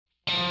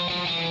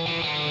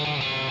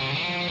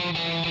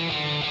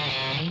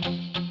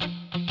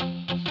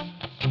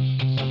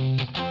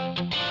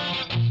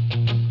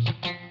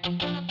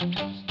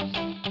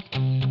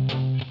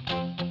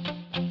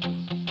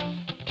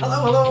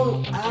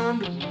Hello,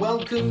 and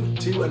welcome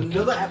to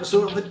another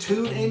episode of the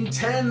Tune in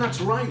 10.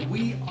 That's right,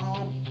 we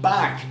are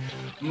back.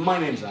 My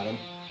name's Adam,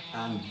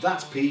 and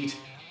that's Pete,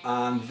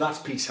 and that's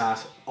Pete's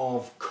hat,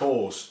 of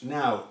course.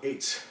 Now,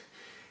 it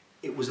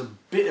was a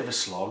bit of a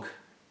slog.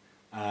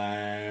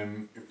 I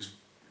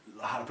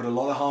had to put a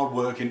lot of hard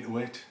work into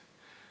it.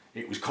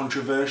 It was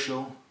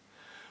controversial,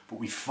 but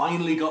we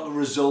finally got the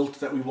result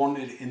that we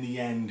wanted in the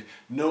end.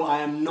 No, I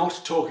am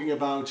not talking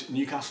about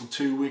Newcastle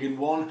 2, Wigan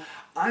 1.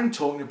 I'm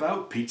talking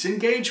about Pete's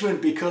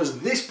engagement, because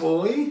this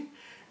boy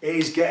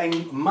is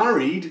getting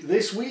married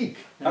this week.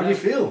 How do you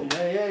feel?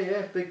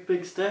 Yeah.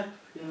 Big step.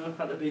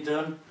 Had to be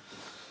done.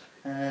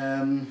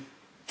 And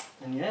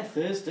yeah,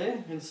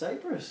 Thursday in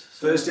Cyprus.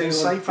 So Thursday in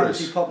Cyprus.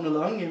 Fancy popping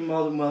along, you're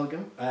more than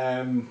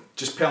welcome.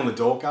 Just pay on the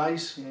door,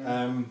 guys.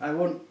 Yeah. I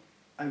won't.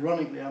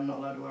 Ironically, I'm not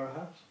allowed to wear a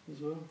hat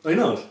as well. Are you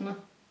not?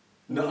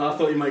 No. I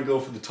thought you might go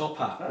for the top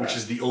hat, which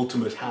is the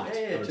ultimate hat.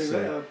 Yeah, I would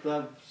say.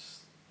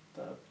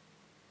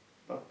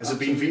 Has it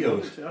been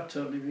vetoed? I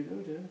totally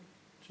vetoed, yeah.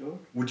 Sure.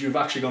 Would you have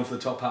actually gone for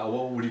the top hat, or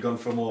what would you have gone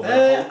for more of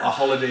a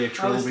holiday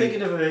trilby? I was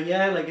thinking of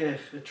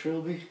a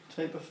trilby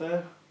type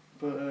affair,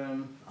 but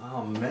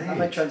oh mate, I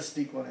might try to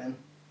sneak one in.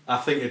 I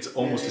think it's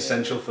almost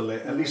essential for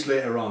at least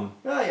later on.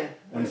 Oh yeah.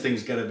 When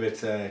things get a bit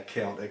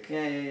chaotic.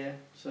 Yeah.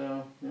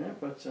 So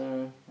but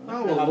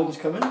Adam's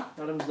coming.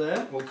 Adam's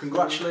there. Well,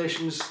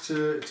 congratulations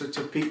to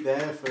Pete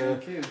there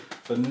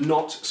for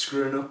not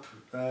screwing up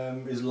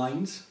his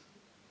lines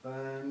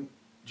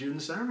during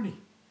the ceremony.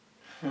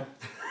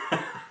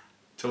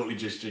 Totally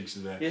just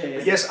jinxed there. Yeah.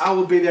 But yes, I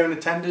will be there in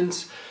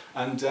attendance,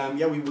 and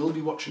we will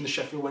be watching the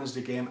Sheffield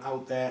Wednesday game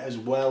out there as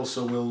well.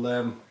 So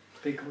we'll.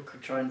 People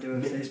could try and do a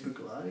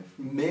Facebook Live.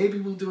 Maybe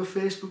we'll do a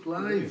Facebook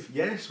Live.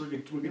 Yeah. Yes, we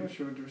could. We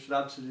should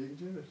absolutely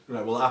do it.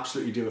 Right, we'll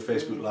absolutely do a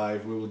Facebook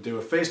Live. We will do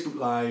a Facebook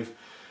Live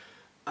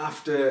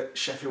after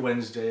Sheffield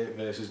Wednesday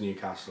versus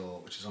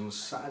Newcastle, which is on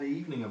Saturday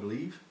evening, I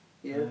believe.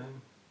 Yeah.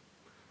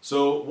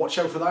 So watch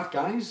out for that,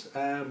 guys.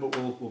 But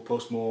we'll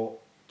post more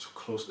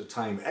close to the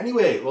time.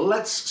 Anyway, well,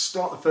 let's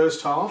start the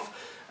first half.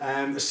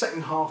 The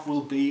second half will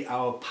be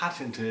our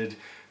patented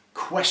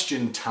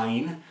question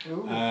time,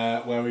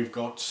 where we've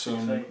got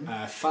some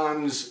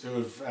fans who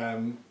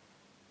have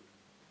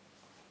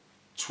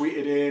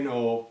tweeted in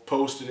or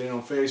posted in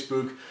on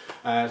Facebook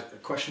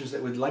questions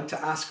that would like to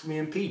ask me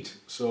and Pete.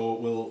 So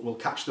we'll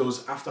catch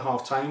those after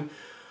half time.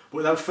 But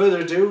without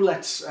further ado,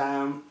 let's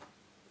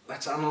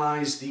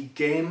analyse the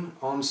game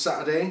on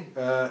Saturday.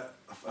 A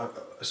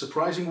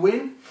surprising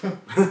win,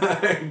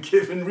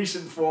 given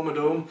recent form at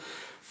home.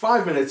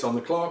 5 minutes on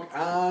the clock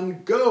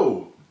and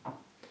go.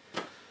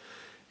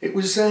 It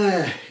was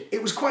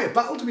quite a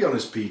battle, to be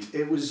honest, Pete.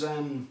 It was.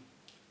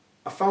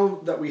 I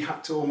found that we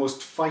had to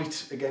almost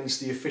fight against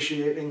the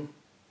officiating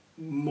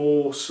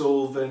more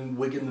so than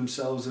Wigan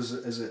themselves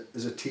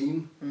as a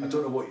team. I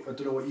don't know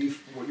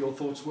what your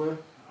thoughts were.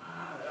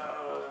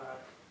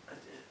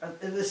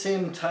 At the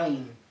same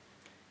time,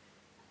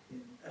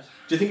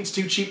 do you think it's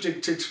too cheap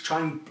to try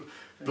and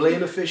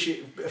blame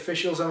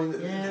officials? I mean,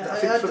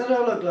 I don't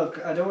know.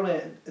 Look. I don't want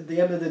to. At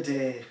the end of the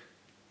day,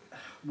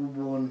 we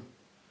won.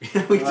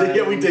 we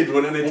did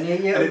one,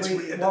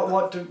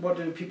 what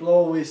do people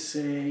always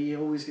say?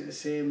 You always get the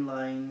same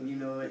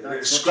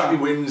line, scrappy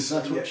wins.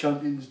 That's what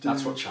champions do.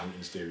 That's what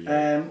champions do.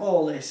 Yeah.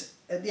 All this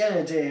at the end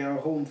of the day, our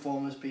home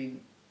form has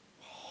been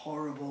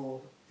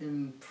horrible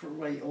in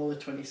all of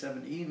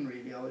 2017.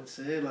 Really, I would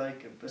say.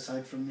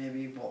 Aside from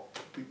maybe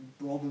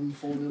Robin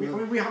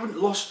falling. We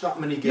haven't lost that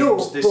many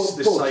games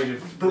this side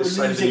of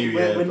the New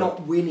Year. We're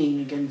not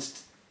winning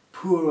against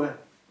poor.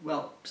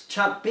 Well,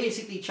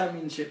 basically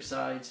championship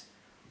sides.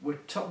 We're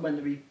meant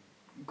to be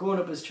going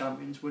up as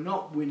champions. We're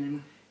not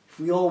winning. If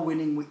we are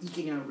winning, we're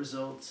eking out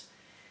results.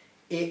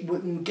 We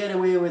can get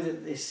away with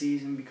it this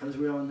season because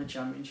we're on the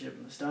championship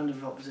and the standard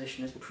of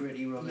opposition is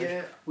pretty rubbish.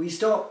 Yeah.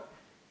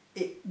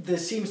 There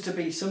seems to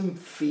be some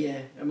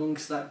fear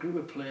amongst that group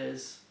of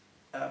players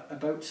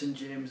about St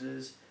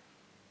James's.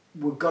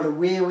 We've got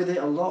away with it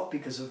a lot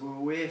because of our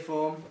away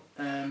form.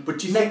 But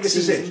do you think this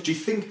is it? Do you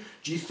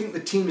think the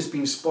team has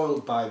been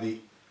spoiled by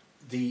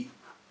the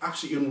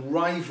absolutely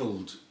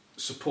unrivalled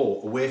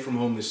support away from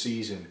home this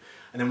season,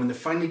 and then when they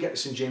finally get to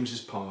St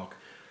James's Park,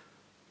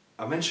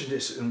 I mentioned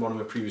this in one of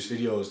my previous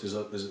videos,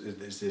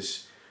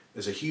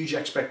 there's a huge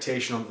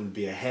expectation on them to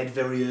be ahead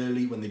very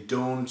early. When they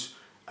don't,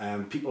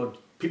 people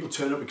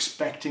turn up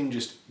expecting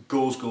just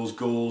goals,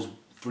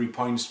 3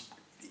 points,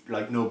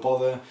 no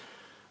bother,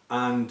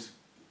 and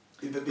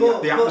does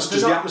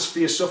the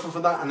atmosphere suffer for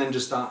that, and then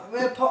just that?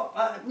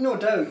 Well, no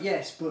doubt,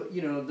 yes, but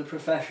the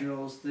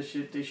professionals, they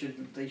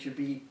should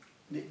be.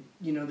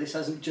 This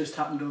hasn't just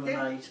happened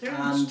overnight,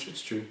 and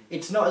it's true.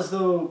 It's not as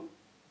though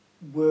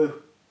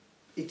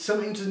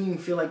something doesn't even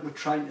feel like we're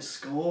trying to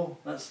score.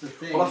 That's the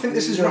thing. Well, I think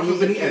this is Rafa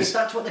Benitez.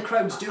 That's what the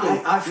crowd's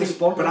doing. I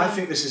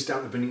think this is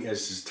down to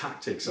Benitez's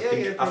tactics.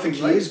 I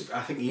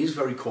think he is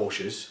very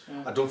cautious.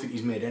 Yeah. I don't think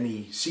he's made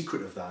any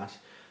secret of that.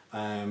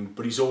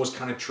 But he's always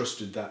kind of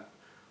trusted that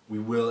we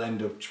will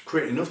end up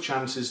creating enough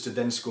chances to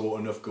then score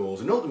enough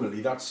goals. And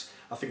ultimately, that's,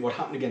 I think, what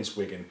happened against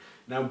Wigan.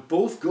 Now,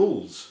 both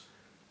goals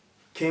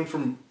came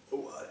from,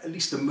 at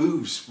least the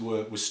moves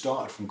were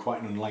started from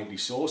quite an unlikely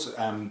source.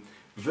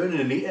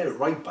 Vernon Anita at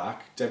right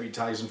back,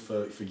 debutising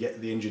for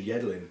the injured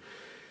Yedlin.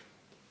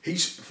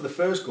 For the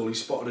first goal, he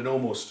spotted an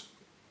almost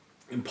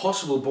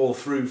impossible ball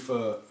through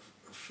for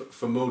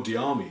Mo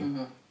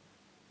Diarmi,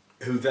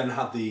 who then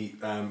had the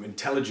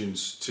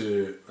intelligence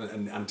to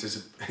and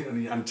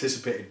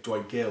anticipated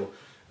Dwight Gale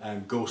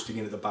ghosting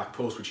in at the back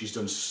post, which he's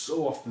done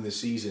so often this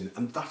season.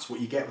 And that's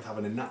what you get with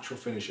having a natural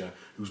finisher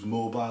who's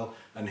mobile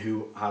and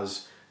who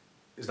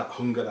is that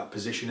hunger, that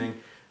positioning,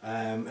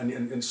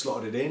 and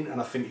slotted it in. And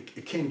I think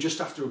it came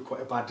just after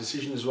quite a bad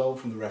decision as well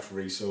from the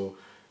referee. So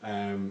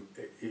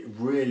it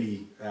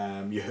really,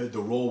 you heard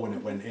the roar when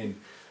it went in.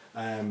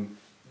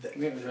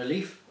 It was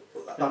relief.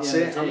 That's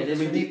it.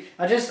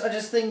 I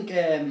just think,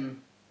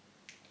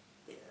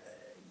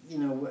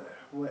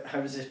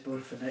 how does this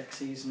bode for next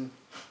season?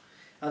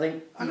 I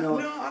think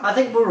I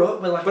think we're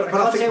up. But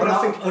I think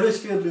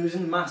Huddersfield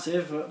losing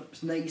massive. It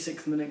was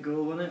 96th minute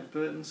goal, wasn't it?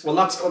 Burton. Well,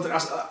 that's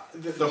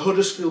the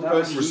Huddersfield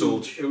Burton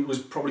result. It was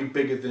probably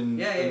bigger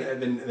than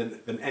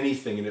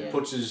anything, and it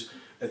puts us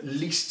at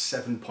least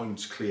 7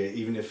 points clear,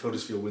 even if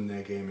Huddersfield win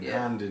their game in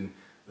hand. And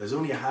there's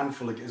only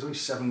there's only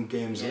 7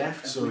 games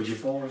left, so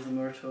 4 of them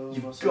are at home.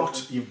 You've got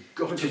to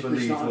believe.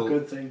 Which is not a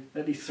good thing.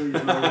 At least 3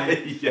 of them are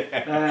away.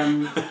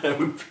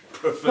 We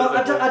prefer.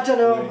 But I don't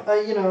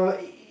know.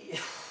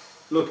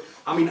 Look,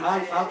 I mean,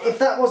 if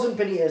that wasn't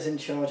Benitez in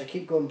charge, I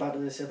keep going back to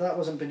this. If that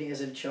wasn't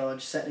Benitez in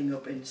charge, setting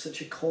up in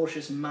such a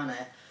cautious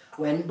manner,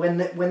 when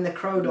the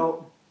crowd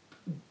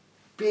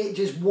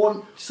just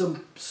want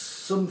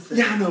something.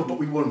 Yeah, I know, but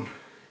we won.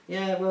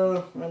 Yeah,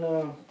 well, I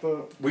know,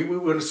 but we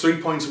were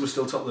 3 points and we're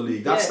still top of the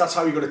league. That's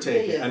how you got to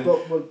take it. And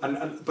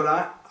but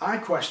I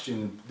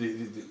question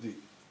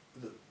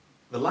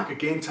the lack of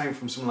game time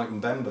from someone like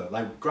Mbemba.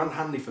 Like Grant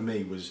Hanley for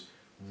me was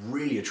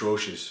really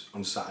atrocious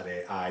on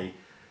Saturday.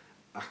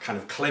 I kind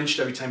of clenched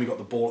every time he got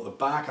the ball at the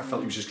back. I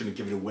felt he was just going to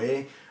give it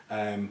away.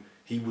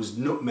 He was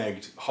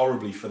nutmegged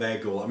horribly for their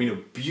goal. I mean, a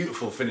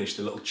beautiful finish,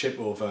 the little chip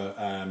over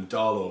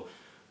Darlow,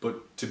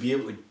 but to be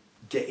able to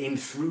get in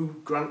through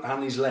Grant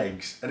Hanley's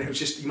legs, and it was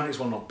just, he might as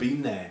well not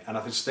been there. And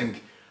I just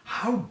think,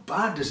 how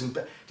bad did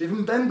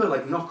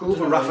Mbemba knock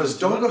over Rafa's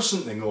dog or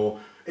something, or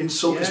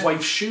insult his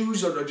wife's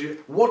shoes, or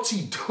what's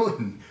he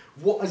done?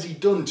 What has he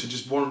done to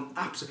just warrant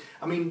absolute?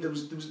 I mean, there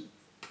was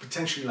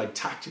potentially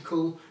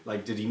tactical,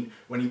 did he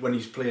when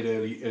he's played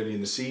early in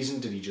the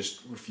season, did he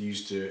just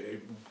refuse to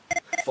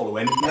follow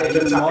any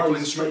tactical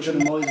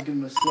instruction?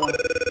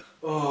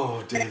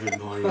 Oh, David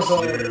Moyes,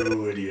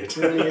 you idiot!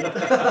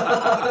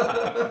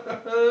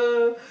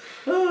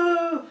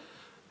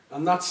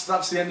 And that's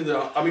the end of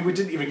the. I mean, we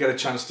didn't even get a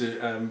chance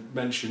to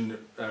mention.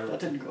 That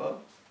didn't go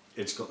up.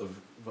 It's got the.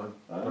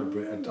 I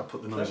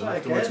put the noise on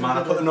afterwards, man.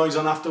 I put the noise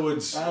on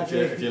afterwards.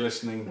 If you're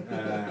listening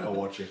or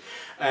watching.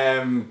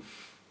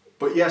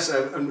 But yes,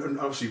 and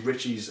obviously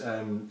Richie's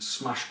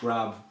smash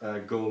grab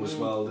goal as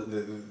well.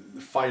 The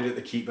fired at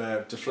the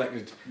keeper,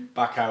 deflected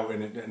back out,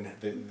 and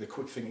the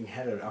quick thinking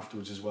header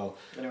afterwards as well.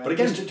 Anyway, but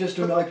again, just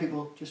to annoy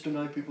people,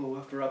 we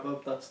have to wrap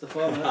up. That's the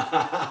fun.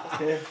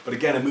 Okay. But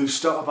again, a move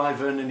started by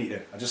Vernon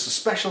Anita. Just a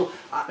special.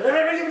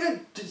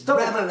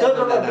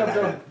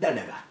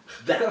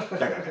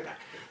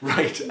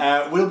 Right,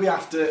 we'll be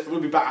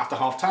back after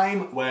half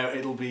time, where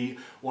it'll be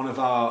one of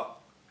our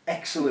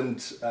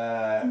excellent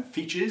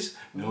features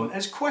known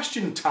as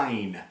Question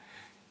Time.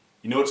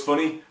 You know what's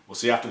funny? We'll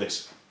see after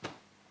this.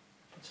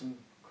 Put some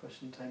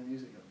Question Time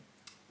music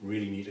on.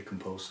 Really need to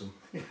compose some.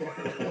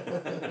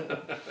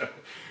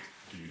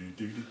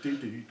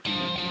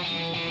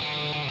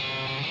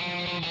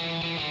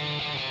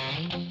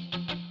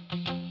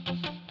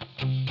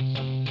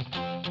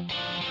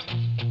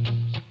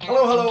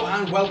 Hello,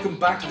 and welcome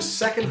back to the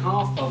second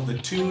half of the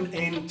Tune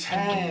in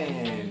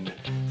 10.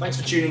 Thanks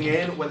for tuning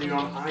in, whether you're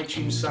on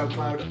iTunes,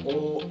 SoundCloud,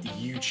 or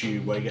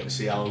YouTube, where you get to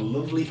see our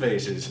lovely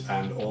faces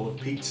and all of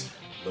Pete's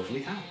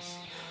lovely hats.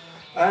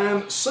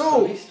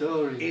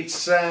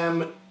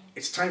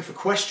 It's time for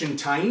Question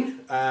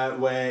Time,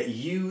 where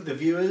you, the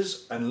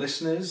viewers and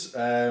listeners,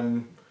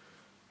 ask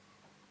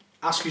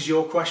us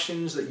your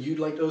questions that you'd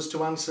like us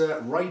to answer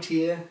right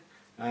here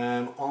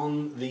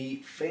on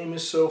the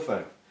famous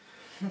sofa.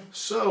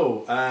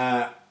 So,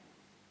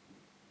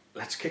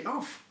 let's kick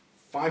off.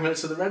 5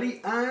 minutes at the ready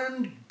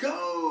and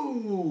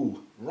go!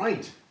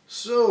 Right,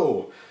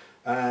 so,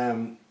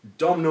 Dom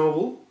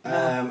Noble,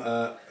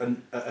 a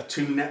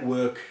Toon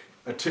Network,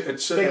 a Toon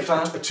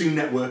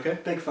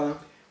Networker, big fan,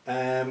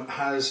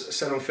 has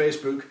said on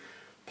Facebook,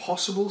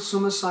 possible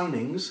summer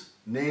signings,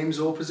 names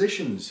or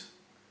positions.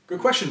 Good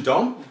question,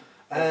 Dom.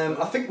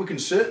 I think we can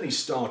certainly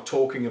start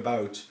talking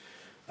about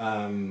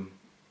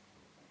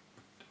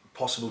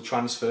possible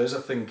transfers.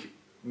 I think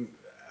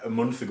a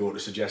month ago to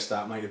suggest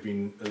that might have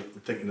been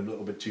thinking a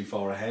little bit too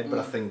far ahead, but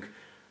I think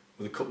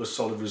with a couple of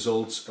solid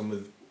results and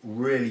with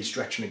really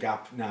stretching a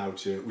gap now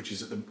to which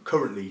is at the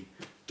currently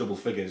double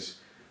figures,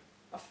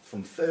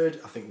 From third,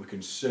 I think we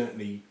can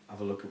certainly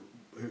have a look at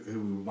who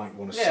we might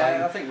want to Yeah,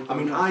 sign. I think.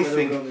 I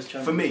think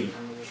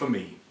for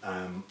me,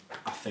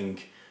 I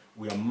think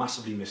we are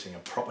massively missing a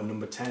proper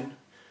number 10.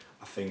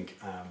 I think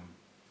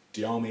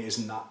Diarmi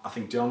isn't that. I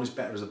think Diarmi's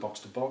better as a box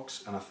to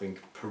box, and I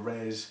think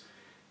Perez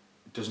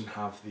doesn't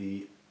have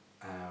the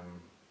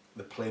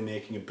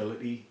playmaking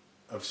ability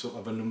of sort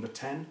of a number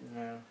 10.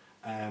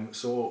 Yeah.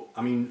 So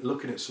I mean,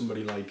 looking at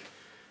somebody like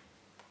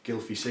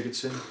Gylfi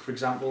Sigurdsson, for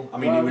example, I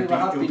mean, Well,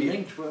 it would be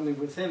linked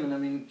with him, and I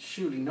mean,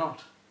 surely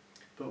not.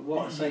 But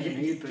what a signing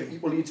he'd be.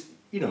 Well,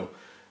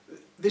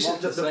 this What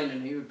is a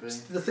signing he would be.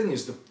 the thing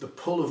is the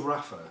pull of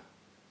Rafa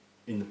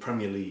in the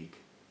Premier League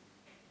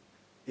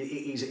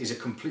is a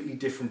completely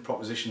different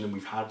proposition than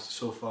we've had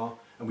so far,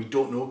 and we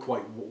don't know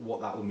quite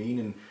what that will mean.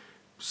 And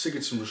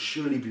Sigurdsson will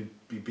surely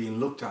be being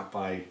looked at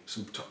by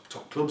some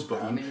top clubs, but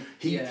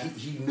he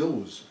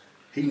knows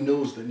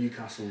that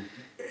Newcastle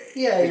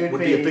would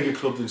be a bigger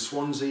club than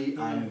Swansea,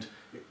 and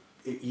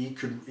he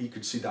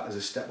could see that as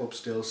a step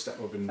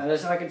up in. And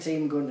I can see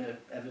him going to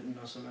Everton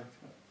or something.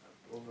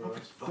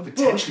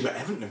 Potentially, but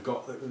Everton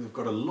have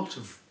got a lot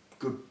of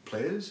good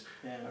players.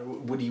 Yeah.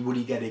 Would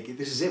he get a?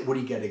 This is it. Would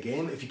he get a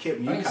game if he came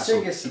to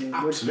Newcastle? He'd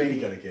absolutely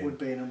get a game. Would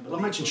be an unbelievable. Well,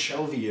 I mentioned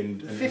Shelvey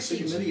and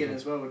 50 million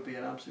as well would be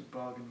an absolute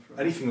bargain for him.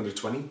 Anything under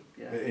 20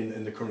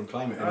 in the current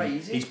climate.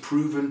 Easy. He's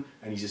proven,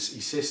 and he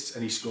assists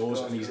and he scores,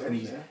 and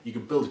you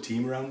could build a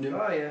team around him.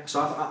 Oh yeah. So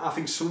I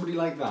think somebody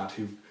like that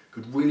who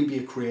could really be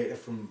a creator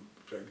from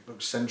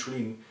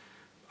centrally. And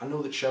I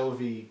know that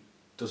Shelvey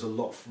does a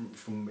lot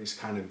from his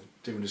kind of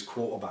doing his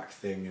quarterback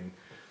thing, and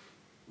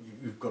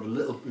we've got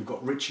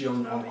Richie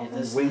on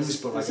wings,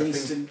 but like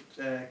there's instant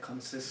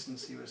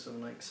consistency with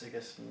someone like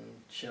Sigurdsson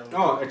and Shelvey.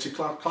 Oh, it's a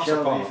class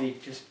Shelvey, apart. if he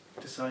just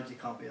decides he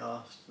can't be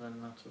arsed,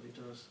 then that's what he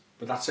does.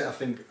 But that's it. I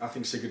think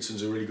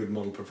Sigurdsson's a really good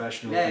model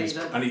professional, Yeah,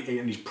 and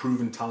he's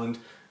proven talent,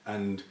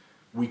 and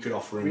we could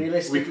offer him.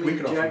 Realistically, we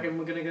could do you offer reckon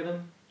we're going to get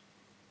him?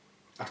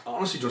 I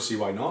honestly don't see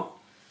why not.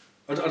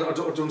 I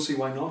don't see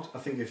why not. I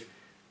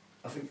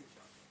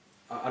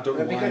don't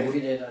know It'd be why. good if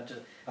you did.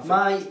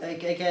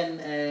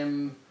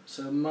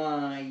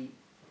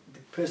 The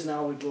person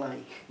I would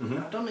like.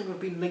 Mhm. I don't think we've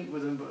been linked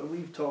with him, but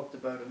we've talked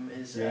about him.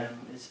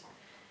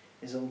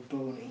 Is old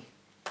Boney.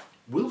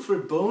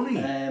 Wilfred Boney.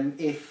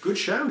 If Good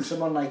shout.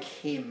 someone like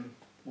him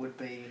would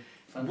be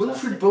fantastic.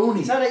 Wilfred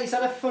Boney. He's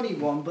had a funny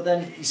one, but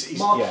then He's-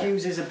 Mark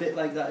Hughes is a bit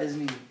like that,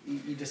 isn't he?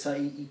 He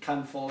decide he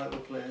can fall out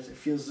with players. It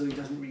feels as though he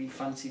doesn't really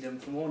fancy them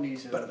for one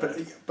reason.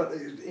 But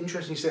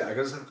interesting you say that,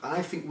 because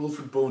I think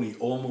Wilfred Boney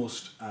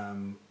almost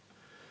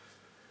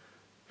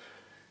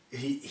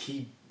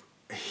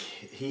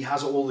he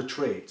has all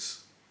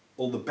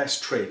the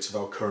best traits of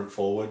our current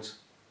forwards.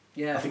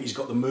 Yeah. I think he's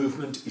got the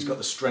movement, he's got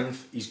the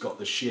strength, he's got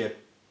the sheer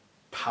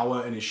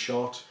power in his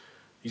shot.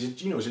 He's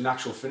a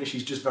natural finish.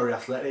 He's just very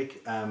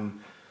athletic.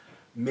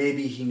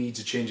 Maybe he needs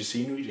a change of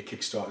scenery to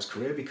kickstart his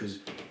career, because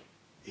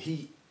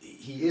he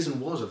is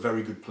and was a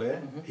very good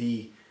player. Mhm.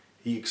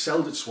 He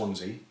excelled at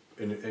Swansea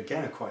in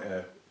again quite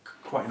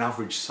an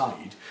average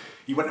side.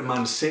 He went to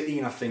Man City,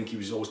 and I think he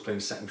was always playing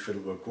second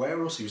fiddle to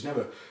Aguero. So he was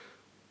never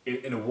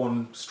in a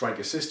one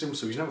striker system.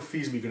 So he's never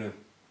feasibly going to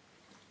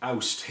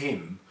oust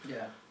him.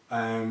 Yeah.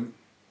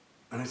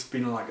 And it's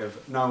been like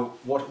now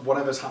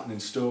whatever's happened in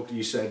Stoke.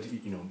 You said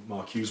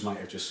Mark Hughes might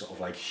have just sort of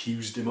like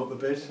Hughesed him up a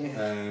bit,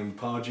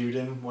 Pardewed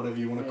him, whatever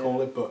you want to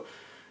call it. But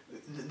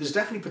there's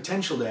definitely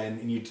potential there,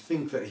 and you'd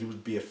think that he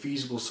would be a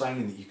feasible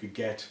signing that you could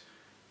get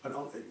at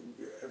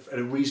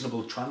a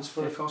reasonable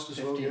transfer cost as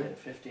well.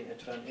 15 to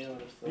 20, I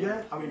would have thought.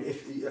 Yeah, I mean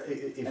if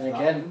and that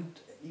again,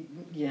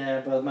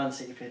 but Man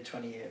City paid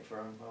 28 for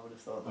him. I would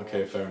have thought.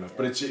 okay, fair enough. Yeah.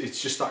 But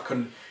it's just that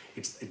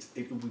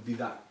it would be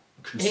that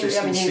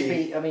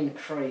consistency.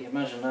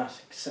 Imagine that.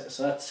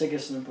 So that's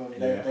Sigurdsson and Boney.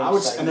 Yeah,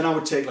 I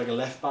would take like a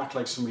left back,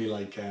 like somebody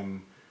like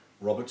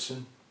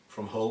Robertson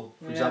from Hull,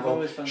 for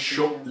example.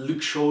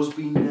 Luke Shaw's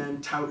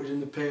been touted in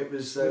the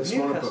papers this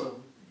morning, but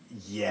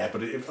yeah,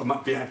 but it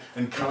might be,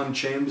 and Callum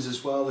Chambers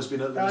as well. There's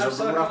been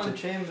Callum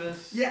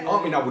Chambers. Yeah,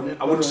 I mean,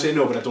 I wouldn't say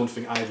no, but I don't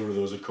think either of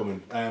those are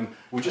coming.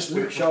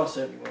 Luke Shaw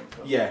certainly won't.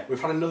 Yeah,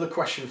 we've had another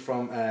question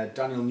from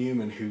Daniel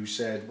Newman, who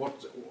said,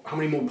 how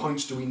many more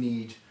points do we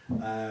need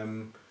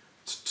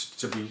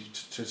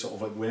to sort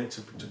of like win it,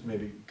 to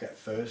maybe get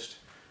first?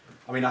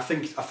 I mean, I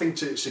think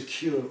to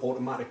secure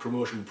automatic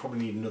promotion, we probably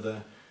need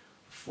another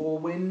 4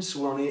 wins.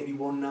 So we're on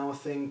 81 now, I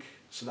think.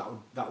 So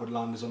that would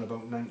land us on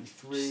about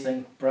 93. I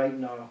think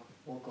Brighton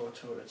will go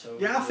toe to toe.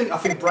 Yeah, I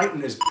think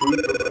Brighton has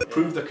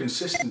proved their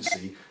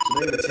consistency, so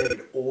they're going to take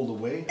it all the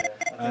way.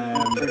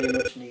 I think we pretty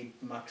much need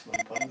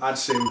maximum points. I'd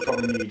say we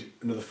probably need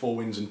another 4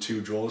 wins and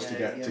 2 draws to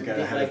get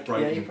ahead of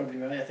Brighton. Yeah, you're probably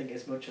right. I think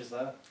as much as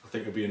that. I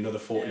think it'll be another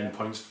 14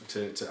 points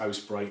to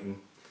oust Brighton,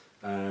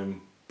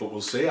 but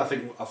we'll see. I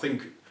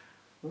think.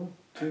 Oh,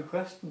 2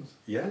 questions.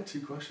 Yeah,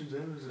 2 questions.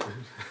 Yeah.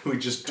 We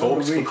just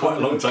talked for quite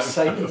a long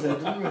time.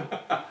 Didn't we?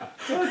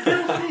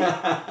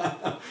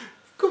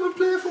 Come and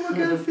play for my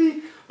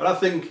Gylfi. But I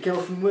think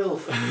Gylf and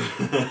Wilf.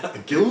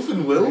 Gylf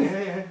and Wilf.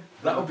 Yeah.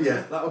 That would be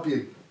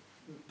a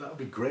That would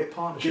be great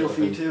partnership.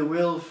 Gilfie to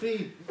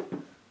Wilfie.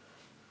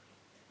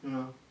 You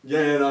know.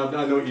 Yeah, no,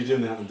 I know what you're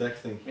doing, the out on deck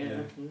thing.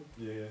 Yeah.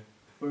 Yeah.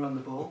 We're on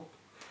the ball.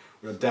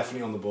 We're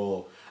definitely on the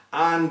ball.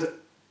 And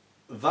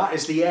that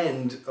is the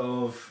end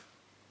of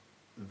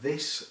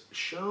this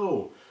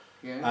show.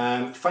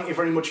 Yeah. Thank you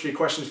very much for your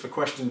questions for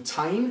question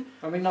time.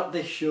 I mean, not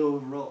this show,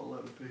 roll.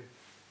 That would be a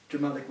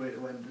dramatic way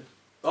to end it.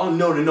 Oh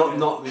no, not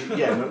no,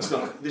 it's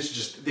not. This is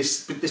just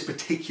this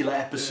particular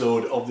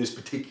episode of this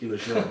particular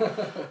show.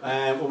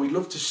 Well, we'd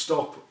love to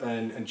stop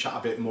and chat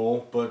a bit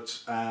more,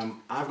 but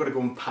I've got to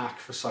go and pack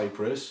for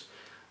Cyprus.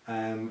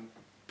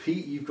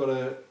 Pete, you've got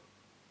to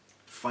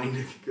find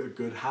a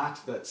good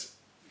hat that's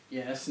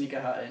sneak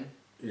a hat in.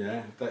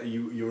 That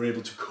you're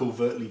able to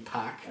covertly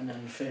pack. And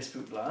then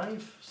Facebook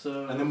Live.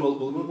 So. And then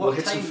we'll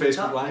hit some time would Facebook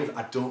that Live. be?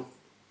 I don't.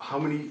 How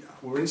many?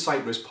 We're in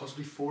Cyprus,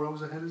 possibly 4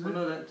 hours ahead, is it?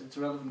 Well, no, it's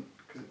relevant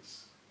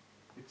because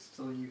it's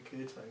still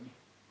UK time.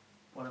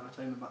 Whatever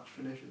time the match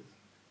finishes,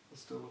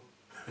 it's still.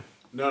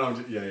 No,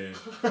 yeah.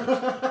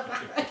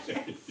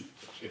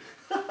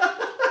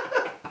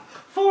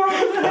 4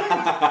 hours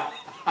ahead.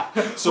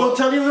 So we'll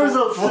tell you the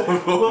results.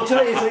 We'll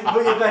tell you so you can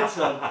put your bets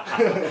on.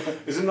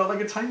 Is it not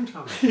like a time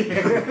travel?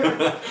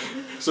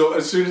 So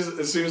as soon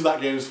as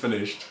that game's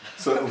finished,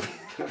 so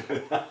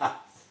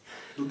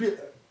it'll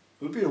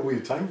be a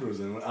weird time for us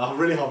then. I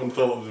really haven't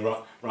thought of the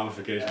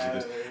ramifications of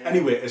this. Yeah.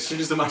 Anyway, as soon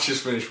as the match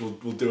is finished,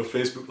 we'll do a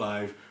Facebook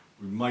Live.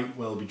 We might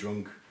well be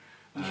drunk,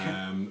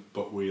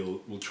 but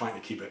we'll try to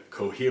keep it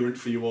coherent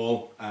for you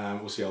all.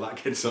 We'll see how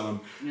that gets on.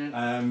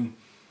 Yeah.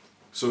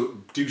 So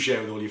do share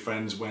with all your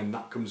friends when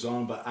that comes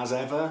on. But as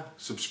ever,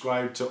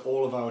 subscribe to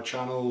all of our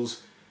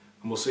channels,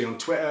 and we'll see you on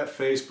Twitter,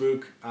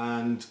 Facebook,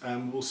 and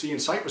we'll see you in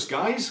Cyprus,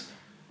 guys.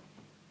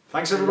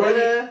 Thanks everybody.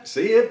 Later.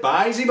 See you.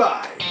 Bye.